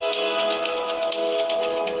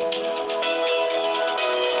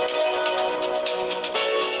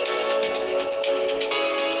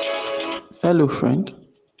Hello, friend.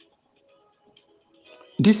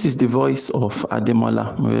 This is the voice of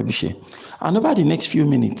Ademola Morebise. And over the next few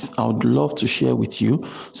minutes, I would love to share with you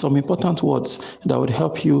some important words that would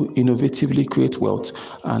help you innovatively create wealth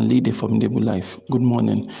and lead a formidable life. Good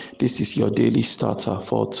morning. This is your daily starter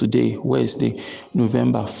for today, Wednesday,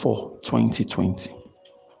 November 4, 2020.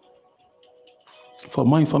 For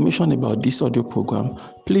more information about this audio program,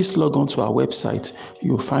 please log on to our website.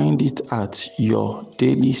 You'll find it at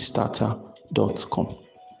yourdailystarter.com.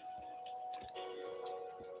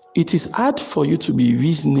 It is hard for you to be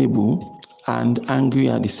reasonable and angry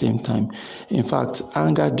at the same time. In fact,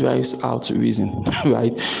 anger drives out reason,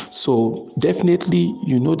 right? So definitely,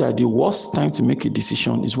 you know that the worst time to make a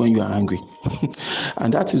decision is when you are angry.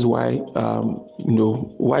 And that is why,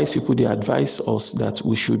 wise people, they advise us that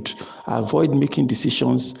we should avoid making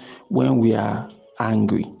decisions when we are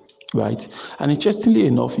angry. Right. And interestingly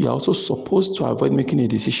enough, you're also supposed to avoid making a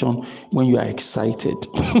decision when you are excited.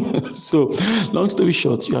 So, long story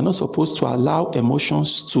short, you are not supposed to allow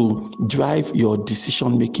emotions to drive your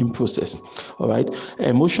decision-making process. All right.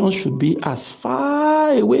 Emotions should be as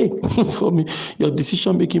far away from your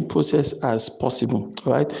decision-making process as possible.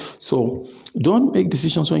 All right. So, don't make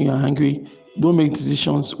decisions when you are angry. Don't make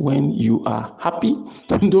decisions when you are happy.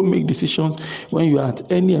 Don't make decisions when you are at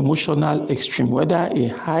any emotional extreme, whether a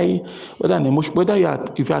high, whether an emotion, whether you are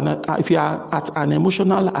if you are at an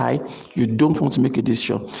emotional high, you don't want to make a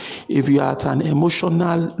decision. If you are at an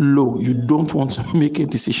emotional low, you don't want to make a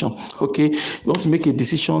decision. Okay, you want to make a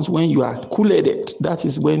decision when you are cool-headed. That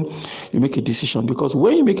is when you make a decision, because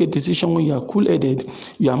when you make a decision when you are cool-headed,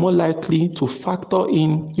 you are more likely to factor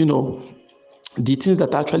in, the things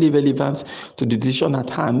that are actually relevant to the decision at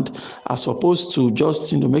hand, as opposed to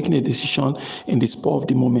just making a decision in the spur of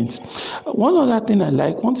the moment. One thing I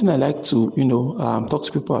like to talk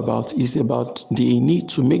to people about is about the need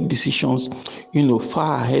to make decisions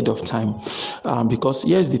far ahead of time, because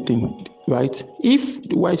here's the thing, right? If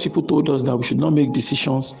the wise people told us that we should not make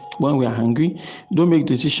decisions when we are hungry, don't make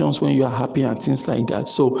decisions when you are happy and things like that.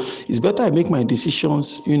 So it's better I make my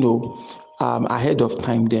decisions ahead of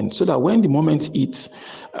time then, so that when the moment hits,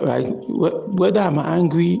 right, whether I'm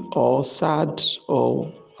angry or sad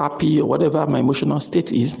or happy or whatever my emotional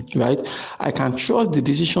state is, right, I can trust the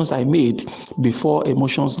decisions I made before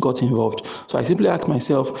emotions got involved. So I simply ask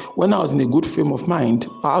myself, when I was in a good frame of mind,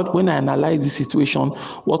 when I analyze the situation,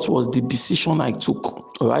 what was the decision I took?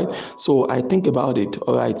 All right. So I think about it.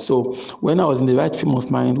 All right. So when I was in the right frame of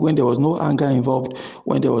mind, when there was no anger involved,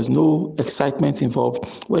 when there was no excitement involved,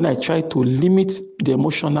 when I tried to limit the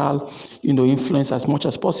emotional, influence as much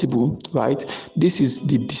as possible, right? This is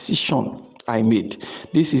the decision I made.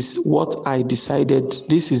 This is what I decided.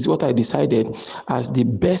 This is what I decided as the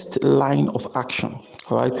best line of action.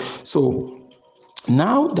 All right. So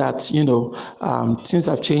now that things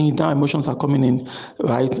have changed, now emotions are coming in,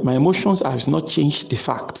 right? My emotions have not changed the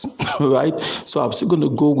facts, right? So I'm still going to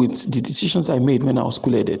go with the decisions I made when I was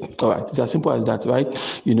cool-headed. All right, it's as simple as that, right?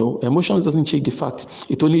 Emotions doesn't change the facts;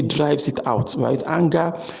 it only drives it out, right?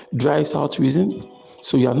 Anger drives out reason,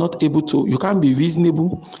 so you can't be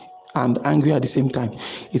reasonable and angry at the same time.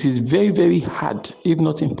 It is very, very hard, if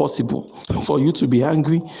not impossible, for you to be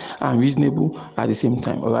angry and reasonable at the same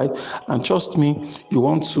time. All right, and trust me, you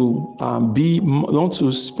want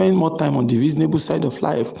to spend more time on the reasonable side of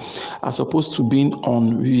life as opposed to being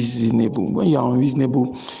unreasonable. When you are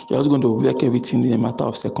unreasonable, you're just going to wreck everything in a matter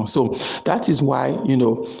of seconds. So that is why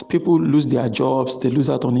people lose their jobs, they lose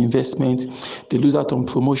out on investment, they lose out on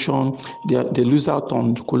promotion, they lose out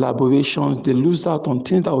on collaborations, they lose out on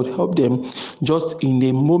things that would help them just in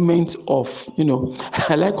a moment of,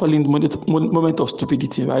 I like calling it moment of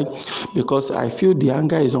stupidity, right? Because I feel the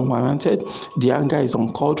anger is unwarranted, the anger is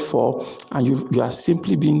uncalled for, and you are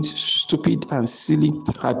simply being stupid and silly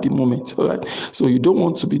at the moment, all right? So you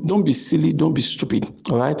don't be silly, don't be stupid,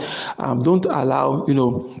 all right? Don't allow,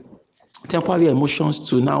 temporary emotions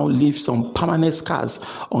to now leave some permanent scars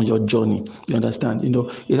on your journey. You understand?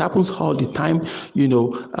 It happens all the time.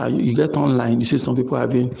 You get online, you see some people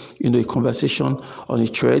having, a conversation on a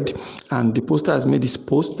thread, and the poster has made this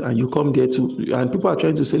post, and you come there and people are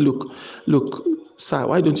trying to say, look, sir,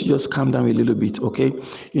 why don't you just calm down a little bit, okay?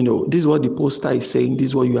 This is what the poster is saying, this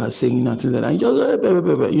is what you are saying, and things like that.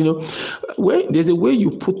 There's a way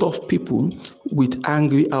you put off people with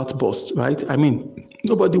angry outbursts, right? I mean,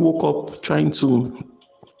 nobody woke up trying to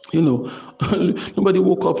Nobody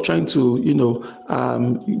woke up trying to,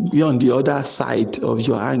 be on the other side of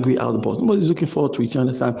your angry outburst. Nobody's looking forward to it, you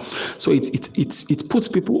understand? So it puts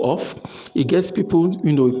people off. It gets people,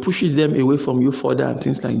 it pushes them away from you further and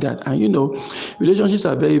things like that. And, relationships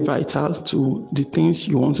are very vital to the things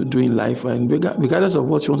you want to do in life. And regardless of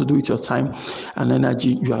what you want to do with your time and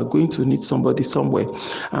energy, you are going to need somebody somewhere.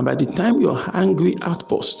 And by the time your angry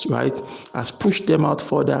outburst, right, has pushed them out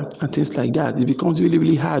further and things like that, it becomes really,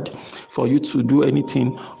 really hard for you to do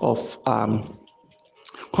anything of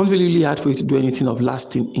really hard for you to do anything of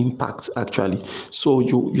lasting impact, actually. So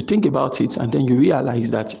you think about it, and then you realize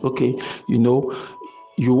that, okay,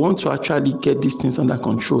 you want to actually get these things under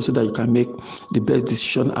control so that you can make the best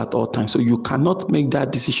decision at all times. So you cannot make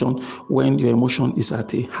that decision when your emotion is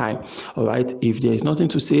at a high. All right. If there is nothing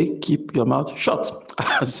to say, keep your mouth shut.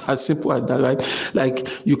 As simple as that, right? Like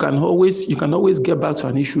you can always get back to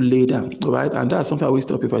an issue later. All right. And that's something I always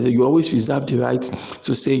tell people. I say you always reserve the right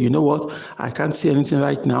to say, you know what, I can't say anything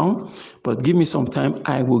right now, but give me some time,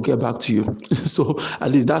 I will get back to you. So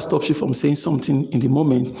at least that stops you from saying something in the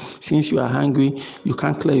moment. Since you are angry, you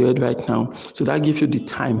can't clear your head right now. So that gives you the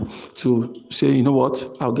time to say, you know what,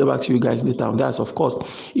 I'll get back to you guys later. And that's, of course,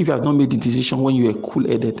 if you have not made the decision when you are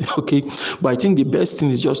cool-headed, okay? But I think the best thing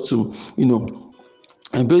is just to,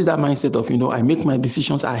 and build that mindset of, I make my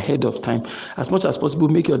decisions ahead of time. As much as possible,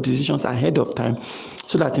 make your decisions ahead of time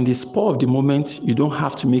so that in the spur of the moment, you don't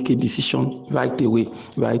have to make a decision right away,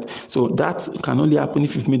 right? So that can only happen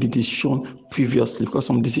if you've made the decision previously, because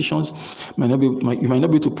some decisions you might not be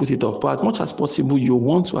able to put it off. But as much as possible, you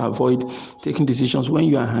want to avoid taking decisions when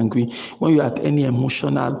you are angry, when you are at any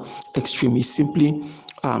emotional extreme. It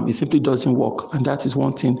simply doesn't work. And that is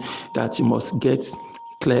one thing that you must get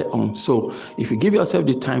clear on. So if you give yourself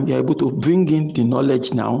the time, you're able to bring in the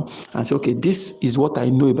knowledge now and say, okay, this is what I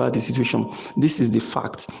know about the situation. This is the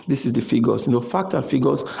fact. This is the figures. Fact and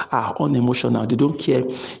figures are unemotional. They don't care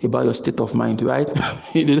about your state of mind, right?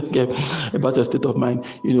 They don't care about your state of mind.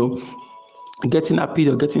 Getting happy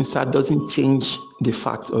or getting sad doesn't change the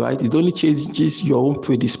fact, all right? It only changes your own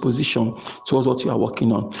predisposition towards what you are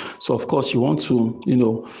working on. So of course you want to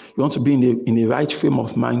be in a right frame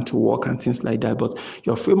of mind to work and things like that. But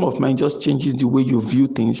your frame of mind just changes the way you view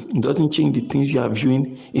things. It doesn't change the things you are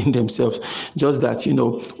viewing in themselves. Just that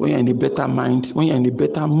when you're in a better mind, when you're in a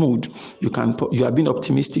better mood, you are being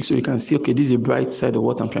optimistic, so you can see, okay, this is a bright side of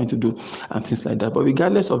what I'm trying to do and things like that. But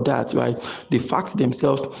regardless of that, right, the facts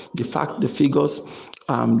themselves, the figures,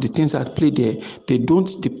 the things that play there, they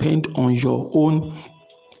don't depend on your own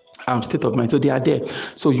state of mind. So they are there.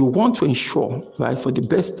 So you want to ensure, right, for the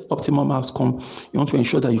best optimum outcome, you want to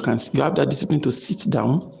ensure that you have that discipline to sit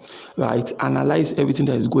down, right, analyze everything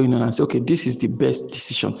that is going on and say, okay, this is the best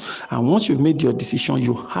decision. And once you've made your decision,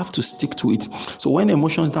 you have to stick to it. So when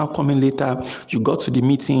emotions now come in later, you got to the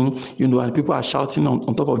meeting, and people are shouting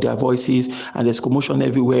on top of their voices, and there's commotion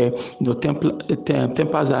everywhere,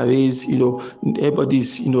 tempers are raised, everybody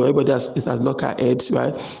has lockerheads,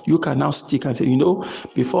 right? You can now stick and say,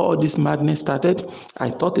 before all this madness started, I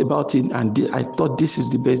thought about it and I thought this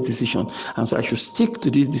is the best decision. And so I should stick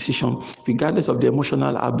to this decision regardless of the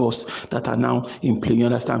emotional outbursts that are now in play. You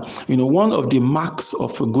understand? One of the marks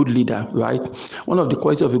of a good leader, right? One of the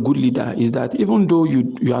qualities of a good leader is that even though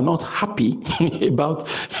you are not happy about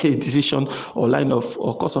a decision or line of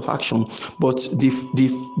or course of action, but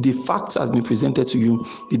the facts has been presented to you,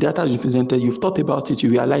 the data has been presented, you've thought about it, you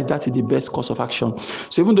realize that is the best course of action.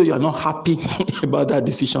 So even though you are not happy about that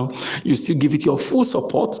decision, you still give it your full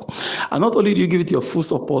support. And not only do you give it your full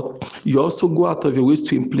support, you also go out of your ways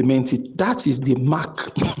to implement it. That is the mark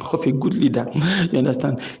of a good leader. You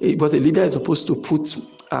understand? Because a leader is supposed to put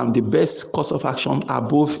the best course of action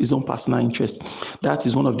above his own personal interest. That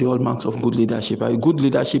is one of the hallmarks of good leadership. Right? Good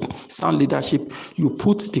leadership, sound leadership, you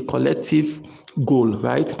put the collective goal,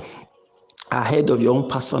 right, ahead of your own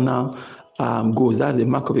personal goals. That's the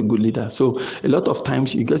mark of a good leader. So a lot of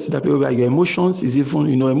times you get to that point where your emotions is even,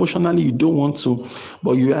 emotionally you don't want to,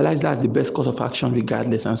 but you realize that's the best course of action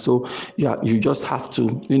regardless. And so you just have to,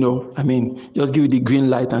 just give it the green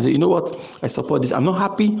light and say, you know what, I support this. I'm not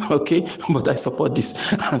happy, okay, but I support this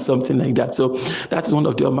and something like that. So that's one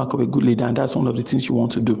of the mark of a good leader, and that's one of the things you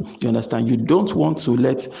want to do. You understand? You don't want to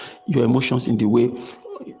let your emotions in the way,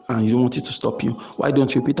 and you don't want it to stop you. Why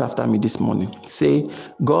don't you repeat after me this morning? Say,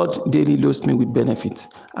 God daily loads me with benefits.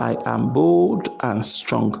 I am bold and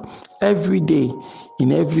strong. Every day,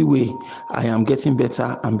 in every way, I am getting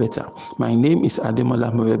better and better. My name is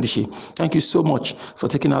Ademola Morebisi. Thank you so much for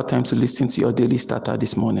taking our time to listen to your daily starter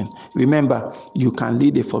this morning. Remember, you can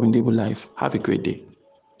lead a formidable life. Have a great day.